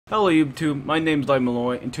Hello YouTube, my name's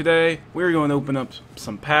Malloy, and today we're going to open up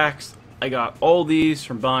some packs. I got all these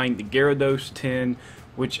from buying the Gyarados tin,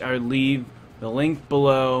 which I leave the link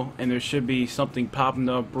below, and there should be something popping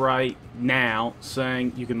up right now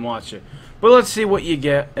saying you can watch it. But let's see what you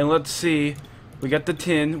get, and let's see. We got the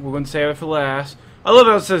tin, we're going to save it for last. I love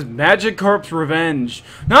how it says Magikarp's Revenge.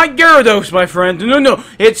 Not Gyarados, my friend. No,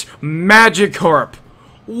 it's Magikarp.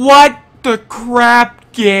 What the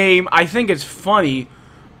crap game? I think it's funny.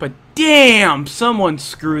 But damn, someone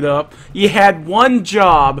screwed up. You had one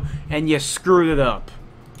job, and you screwed it up.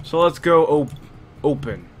 So let's go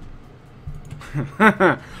open.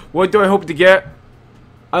 What do I hope to get?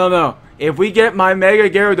 I don't know. If we get my Mega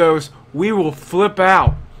Gyarados, we will flip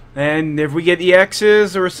out. And if we get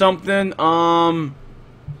EXs or something,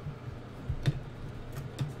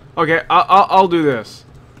 okay, I'll do this.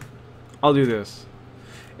 I'll do this.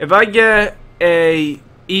 If I get a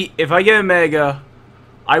Mega,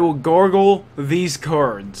 I will gargle these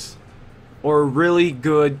cards, or a really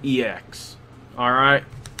good EX. Alright?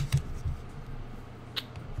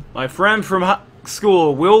 My friend from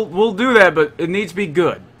school will do that, but it needs to be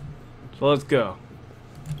good. So let's go.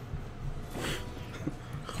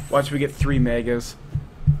 Watch me get 3 Megas.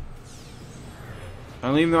 I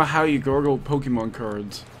don't even know how you gargle Pokemon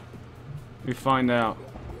cards. Let me find out.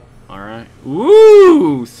 Alright.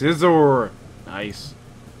 Ooh! Scizor! Nice.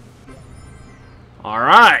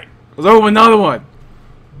 Alright! Let's open another one!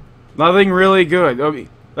 Nothing really good. I mean,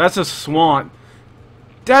 that's a swan.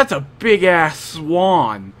 That's a big ass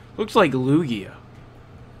swan. Looks like Lugia.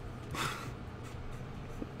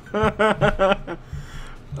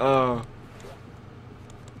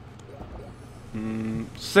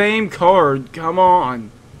 Same card. Come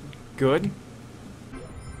on. Good.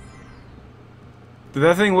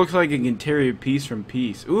 That thing looks like an interior piece from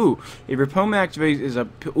Peace. Ooh, if your opponent activates is a...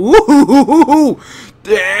 Ooh!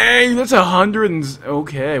 Dang, that's 100 and...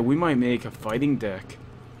 Okay, we might make a fighting deck.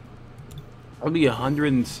 That'll be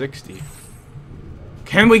 160.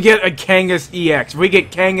 Can we get a Kangas EX? If we get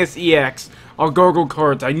Kangas EX, I'll gargle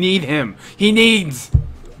cards. I need him. He needs...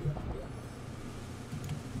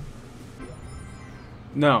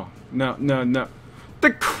 No.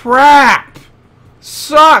 The crap!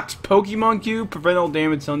 Sucks! Pokemon Cube, prevent all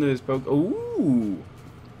damage done to this Poke. Ooh!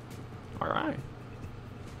 Alright.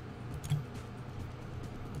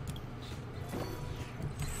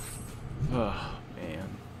 Oh, man.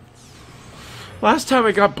 Last time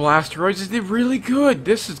I got Blastoids, it did really good.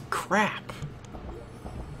 This is crap.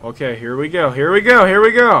 Okay, here we go.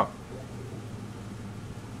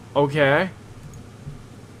 Okay.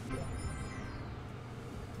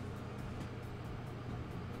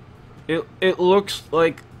 It looks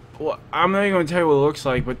like... Well, I'm not even going to tell you what it looks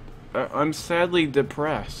like, but I'm sadly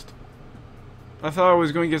depressed. I thought I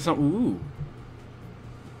was going to get something... Ooh.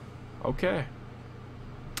 Okay.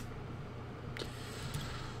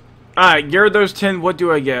 Alright, Gyarados 10, what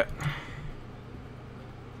do I get?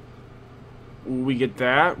 We get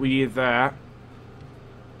that, we get that.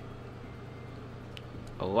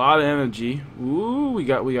 A lot of energy. Ooh, we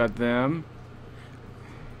got them.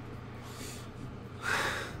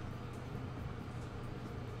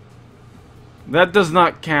 That does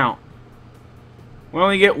not count. We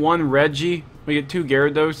only get 1 Reggie. We get 2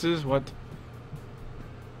 Gyaradoses. What?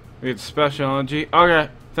 We get special energy. Okay.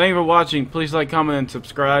 Thank you for watching. Please like, comment, and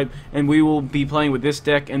subscribe. And we will be playing with this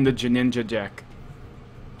deck and the Janinja deck.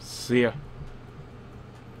 See ya.